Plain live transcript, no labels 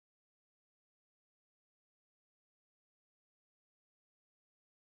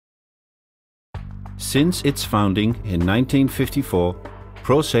Since its founding in 1954,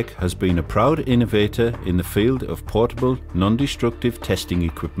 PROCEQ has been a proud innovator in the field of portable, non-destructive testing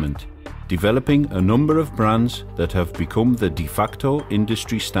equipment, developing a number of brands that have become the de facto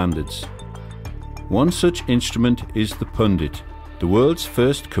industry standards. One such instrument is the Pundit, the world's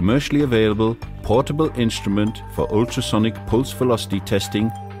first commercially available portable instrument for ultrasonic pulse velocity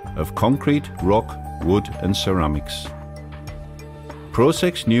testing of concrete, rock, wood and ceramics.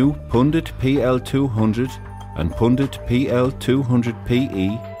 PROCEQ's new Pundit PL200 and Pundit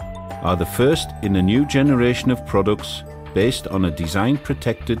PL200PE are the first in a new generation of products based on a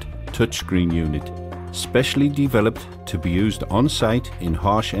design-protected touchscreen unit, specially developed to be used on-site in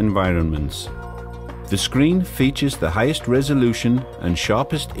harsh environments. The screen features the highest resolution and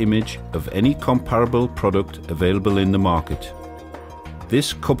sharpest image of any comparable product available in the market.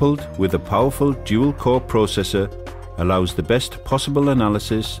 This, coupled with a powerful dual-core processor, allows the best possible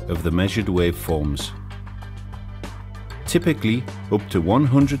analysis of the measured waveforms. Typically, up to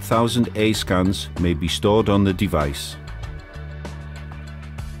 100,000 A scans may be stored on the device.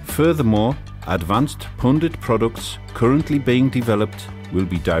 Furthermore, advanced Pundit products currently being developed will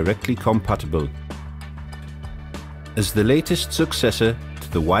be directly compatible. As the latest successor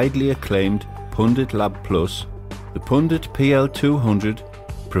to the widely acclaimed Pundit Lab Plus, the Pundit PL200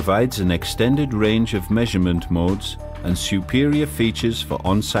 provides an extended range of measurement modes and superior features for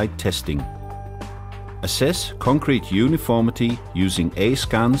on-site testing. Assess concrete uniformity using A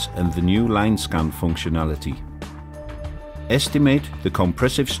scans and the new line scan functionality. Estimate the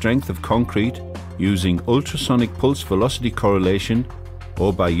compressive strength of concrete using ultrasonic pulse velocity correlation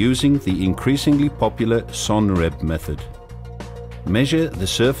or by using the increasingly popular SONREB method. Measure the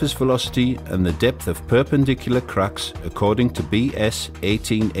surface velocity and the depth of perpendicular cracks according to BS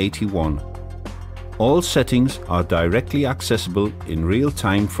 1881. All settings are directly accessible in real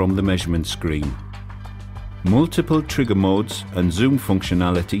time from the measurement screen. Multiple trigger modes and zoom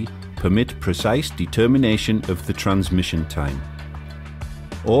functionality permit precise determination of the transmission time.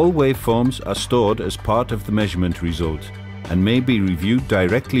 All waveforms are stored as part of the measurement result and may be reviewed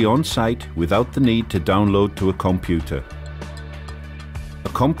directly on site without the need to download to a computer. A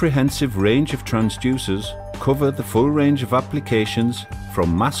comprehensive range of transducers cover the full range of applications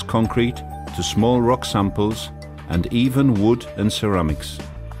from mass concrete to small rock samples and even wood and ceramics.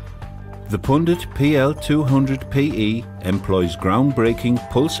 The Pundit PL200PE employs groundbreaking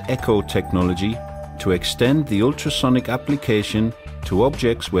pulse echo technology to extend the ultrasonic application to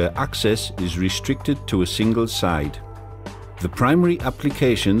objects where access is restricted to a single side. The primary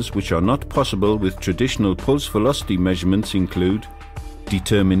applications which are not possible with traditional pulse velocity measurements include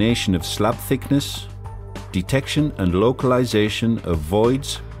determination of slab thickness, detection and localization of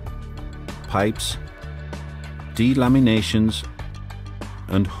voids, pipes, delaminations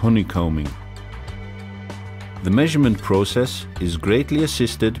and honeycombing. The measurement process is greatly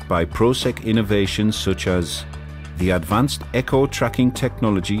assisted by PROCEQ innovations such as the advanced echo tracking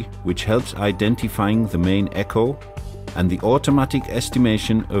technology, which helps identifying the main echo, and the automatic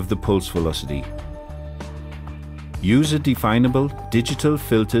estimation of the pulse velocity. User-definable digital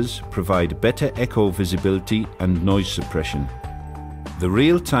filters provide better echo visibility and noise suppression. The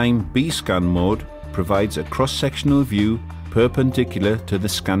real-time B-scan mode provides a cross-sectional view perpendicular to the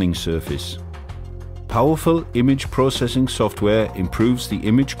scanning surface. Powerful image processing software improves the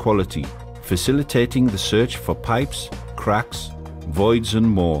image quality, facilitating the search for pipes, cracks, voids and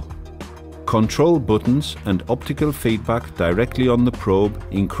more. Control buttons and optical feedback directly on the probe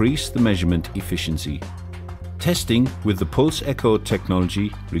increase the measurement efficiency. Testing with the pulse echo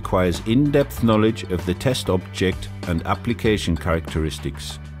technology requires in-depth knowledge of the test object and application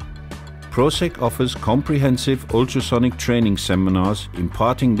characteristics. PROCEQ offers comprehensive ultrasonic training seminars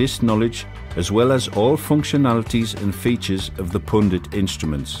imparting this knowledge as well as all functionalities and features of the Pundit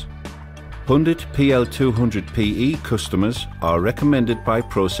instruments. Pundit PL200PE customers are recommended by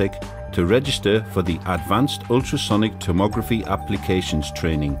PROCEQ to register for the Advanced Ultrasonic Tomography Applications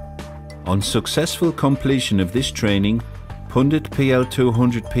training. On successful completion of this training, Pundit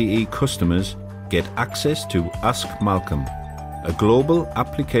PL200PE customers get access to Ask Malcolm, a global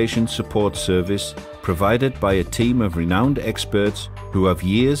application support service provided by a team of renowned experts who have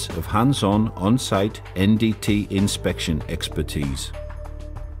years of hands-on on-site NDT inspection expertise.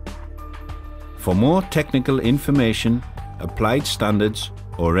 For more technical information, applied standards,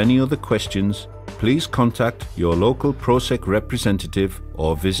 or any other questions, please contact your local PROCEQ representative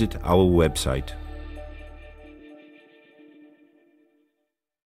or visit our website.